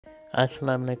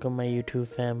Assalamu alaikum, my YouTube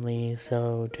family.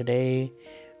 So today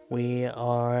we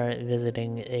are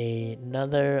visiting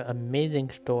another amazing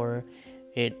store.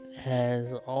 It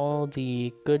has all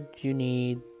the goods you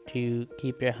need to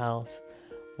keep your house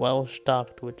well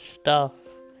stocked with stuff,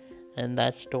 and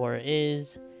that store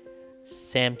is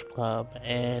Sam's Club,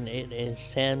 and it is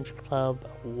Sam's Club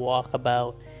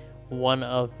Walkabout, one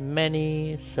of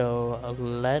many. So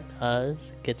let us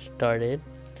get started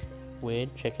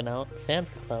with checking out Sam's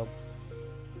Club.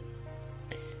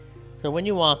 So when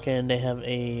you walk in, they have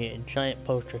a giant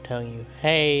poster telling you,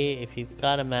 hey, if you've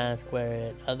got a mask, wear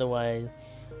it. Otherwise,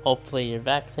 hopefully you're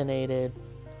vaccinated.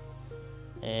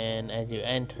 And as you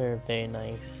enter, very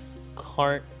nice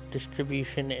cart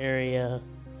distribution area.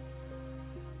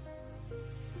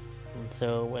 And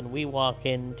so when we walk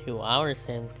into our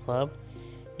Sam's Club,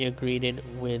 you're greeted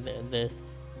with this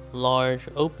large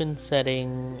open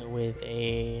setting with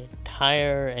a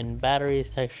tire and battery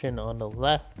section on the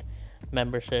left,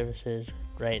 member services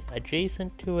right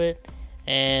adjacent to it,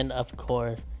 and of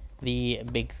course the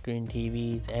big screen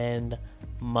TVs and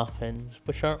muffins,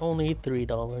 which are only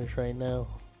 $3 right now.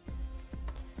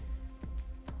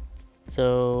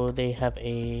 So they have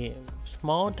a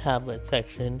small tablet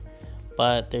section,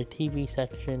 but their TV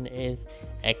section is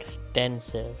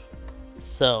extensive.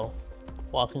 So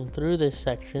walking through this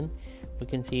section, we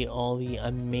can see all the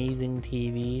amazing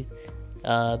TVs.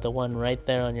 The one right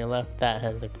there on your left, that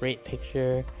has a great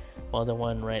picture, while the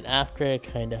one right after it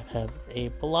kind of has a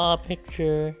blah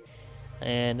picture.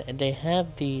 And they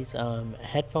have these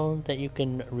headphones that you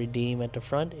can redeem at the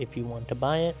front if you want to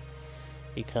buy it,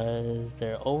 because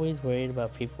they're always worried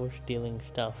about people stealing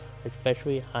stuff,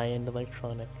 especially high-end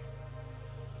electronics.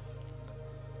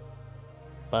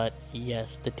 But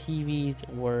yes, the TVs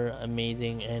were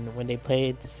amazing, and when they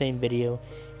played the same video,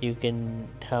 you can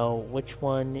tell which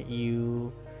one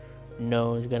you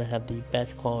know is going to have the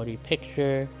best quality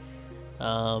picture.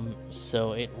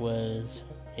 So it was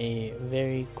a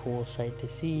very cool sight to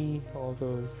see all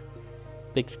those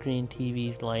big screen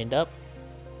TVs lined up.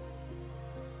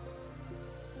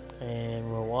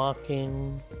 And we're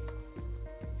walking,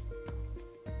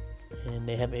 and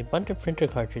they have a bunch of printer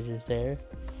cartridges there.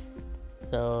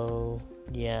 So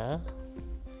yeah,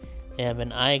 they have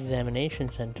an eye examination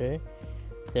center.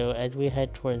 So as we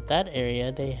head towards that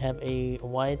area, they have a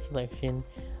wide selection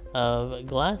of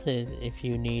glasses if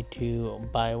you need to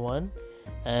buy one,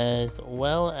 as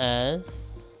well as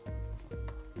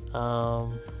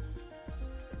some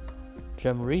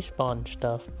Respawn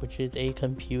stuff, which is a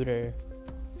computer.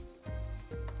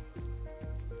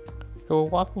 So we're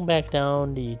walking back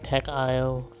down the tech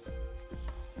aisle,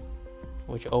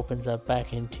 which opens up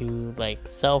back into like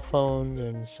cell phones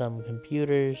and some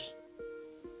computers.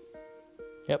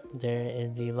 Yep, there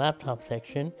is the laptop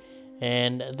section.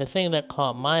 And the thing that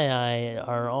caught my eye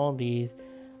are all these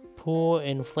pool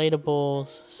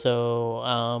inflatables. So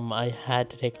I had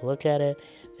to take a look at it.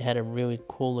 They had a really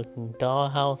cool looking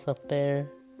dollhouse up there.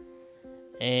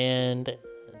 And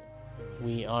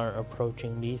we are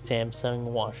approaching the Samsung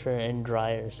washer and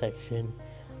dryer section.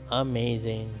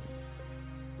 Amazing.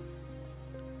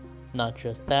 Not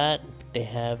just that, they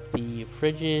have the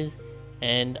fridges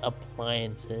and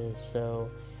appliances. So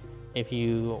if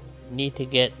you need to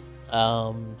get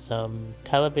some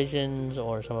televisions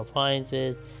or some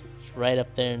appliances, it's right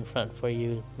up there in front for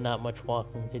you. Not much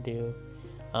walking to do.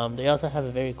 They also have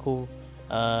a very cool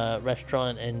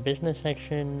restaurant and business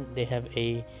section. They have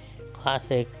a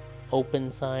classic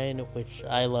open sign, which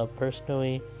I love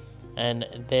personally, and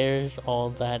there's all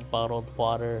that bottled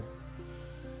water.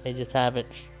 They just have it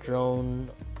strewn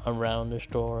around the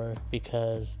store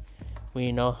because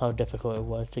we know how difficult it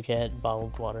was to get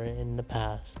bottled water in the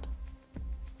past.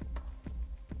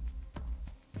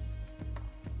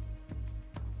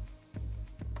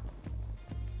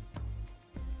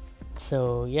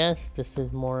 So yes, this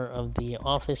is more of the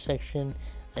office section,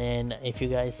 and if you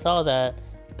guys saw that,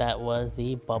 that was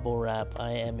the bubble wrap.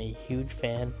 I am a huge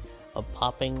fan of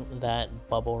popping that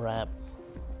bubble wrap.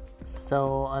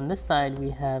 So on this side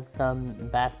we have some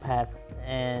backpacks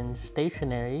and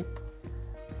stationaries,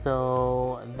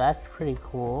 so that's pretty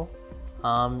cool.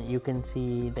 You can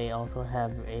see they also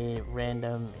have a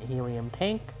random helium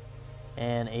tank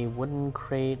and a wooden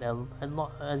crate, as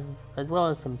well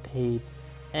as some tape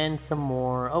and some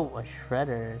more. Oh, a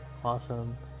shredder,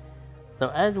 awesome. So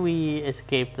as we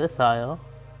escape this aisle,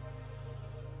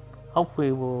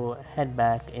 hopefully we'll head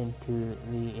back into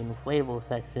the inflatable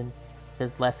section,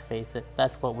 because let's face it,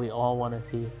 that's what we all want to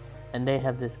see. And they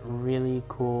have this really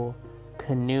cool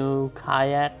canoe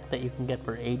kayak that you can get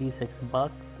for 86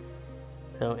 bucks.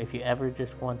 So if you ever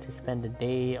just want to spend a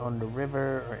day on the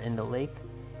river or in the lake,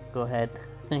 go ahead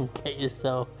and get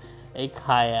yourself a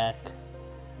kayak.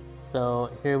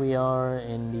 So here we are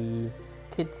in the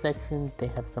kids section. They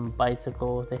have some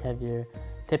bicycles. They have your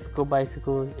typical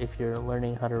bicycles if you're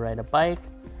learning how to ride a bike.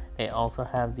 They also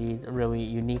have these really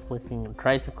unique looking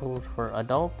tricycles for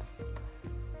adults.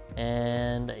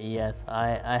 And yes,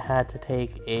 I had to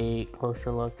take a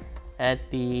closer look at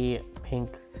the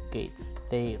pink skates.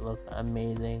 They look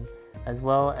amazing, as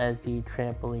well as the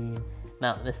trampoline.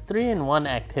 Now this 3-in-1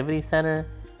 activity center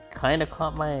kind of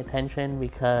caught my attention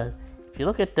because if you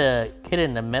look at the kid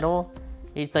in the middle,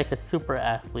 he's like a super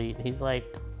athlete. He's like,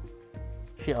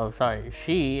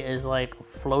 she is like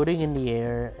floating in the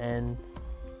air. And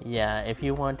yeah, if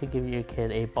you want to give your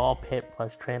kid a ball pit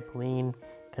plus trampoline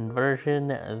conversion,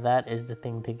 that is the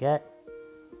thing to get.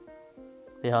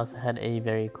 They also had a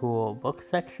very cool book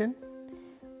section,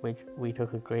 which we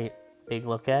took a great big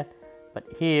look at. But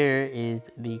here is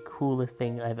the coolest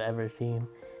thing I've ever seen.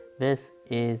 This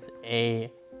is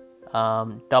a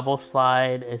double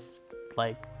slide. It's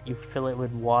like you fill it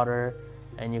with water,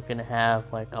 and you can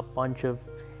have like a bunch of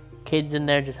kids in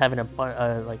there just having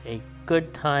like a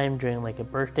good time during like a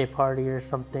birthday party or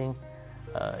something.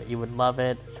 You would love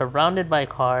it. Surrounded by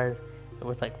cars. It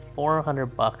was like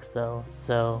 $400 though.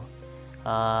 So,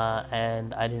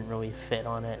 and I didn't really fit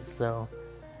on it. So,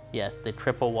 yes, the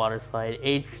triple water slide,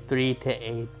 age 3 to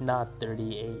 8, not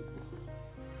 38.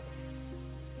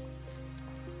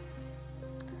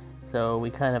 So we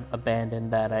kind of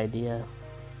abandoned that idea.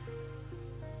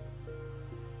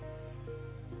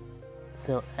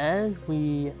 So as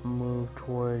we move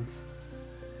towards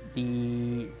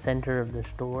the center of the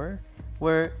store,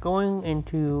 we're going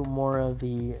into more of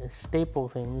the staple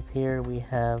things. Here we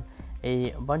have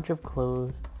a bunch of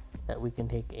clothes that we can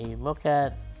take a look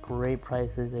at. Great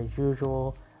prices as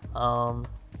usual.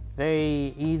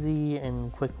 Very easy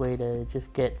and quick way to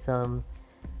just get some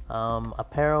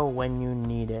apparel when you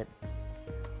need it.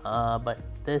 But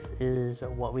this is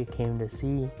what we came to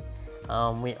see.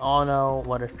 We all know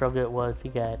what a struggle it was to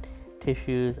get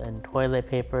tissues and toilet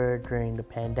paper during the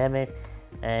pandemic,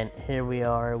 and here we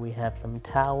are. We have some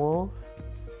towels,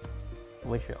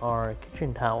 which are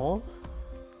kitchen towels,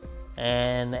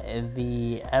 and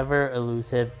the ever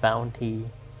elusive Bounty.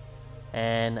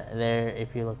 And there,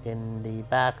 if you look in the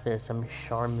back, there's some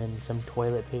Charmin, some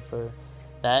toilet paper.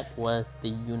 That was the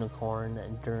unicorn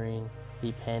during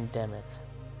the pandemic.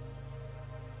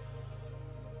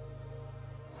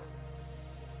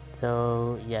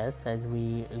 So yes, as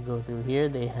we go through here,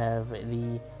 they have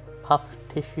the puff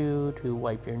tissue to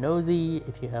wipe your nosy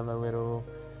if you have a little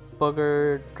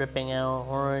booger dripping out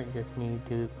or just need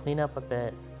to clean up a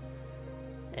bit.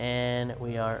 And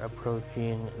we are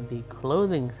approaching the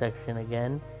clothing section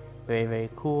again. Very, very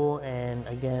cool. And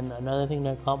again, another thing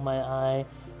that caught my eye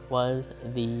was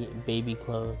the baby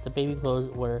clothes. The baby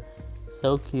clothes were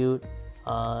so cute.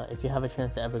 If you have a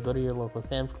chance to ever go to your local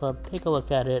Sam's Club, take a look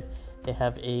at it. They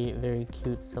have a very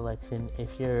cute selection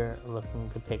if you're looking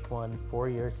to pick one for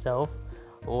yourself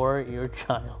or your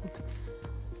child.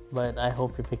 But I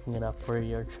hope you're picking it up for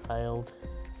your child.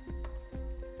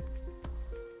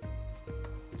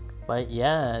 But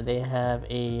yeah, they have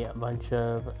a bunch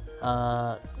of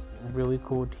really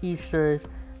cool t-shirts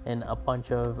and a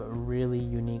bunch of really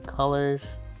unique colors,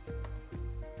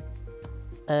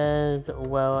 as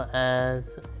well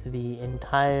as the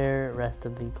entire rest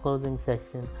of the clothing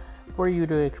section for you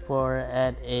to explore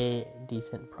at a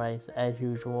decent price as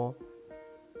usual.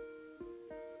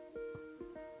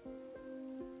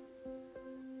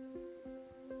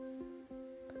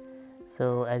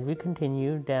 So as we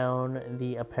continue down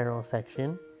the apparel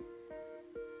section,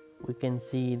 we can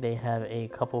see they have a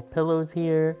couple pillows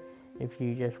here if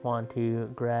you just want to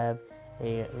grab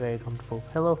a very comfortable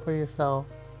pillow for yourself.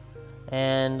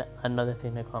 And another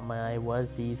thing that caught my eye was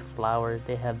these flowers.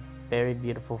 They have very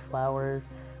beautiful flowers.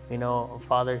 You know,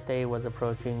 Father's Day was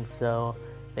approaching, so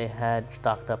they had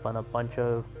stocked up on a bunch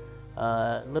of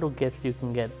little gifts you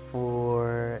can get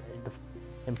for the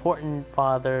important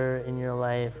father in your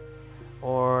life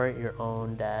or your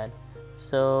own dad.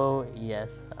 So yes,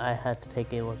 I had to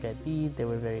take a look at these. They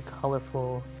were very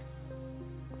colorful.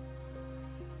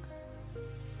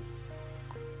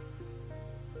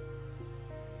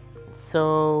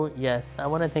 So yes, I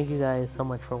want to thank you guys so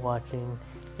much for watching.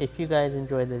 If you guys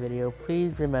enjoyed the video,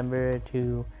 please remember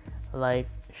to like,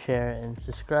 share, and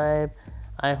subscribe.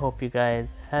 I hope you guys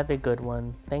have a good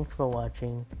one. Thanks for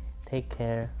watching. Take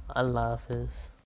care. Allah Hafiz.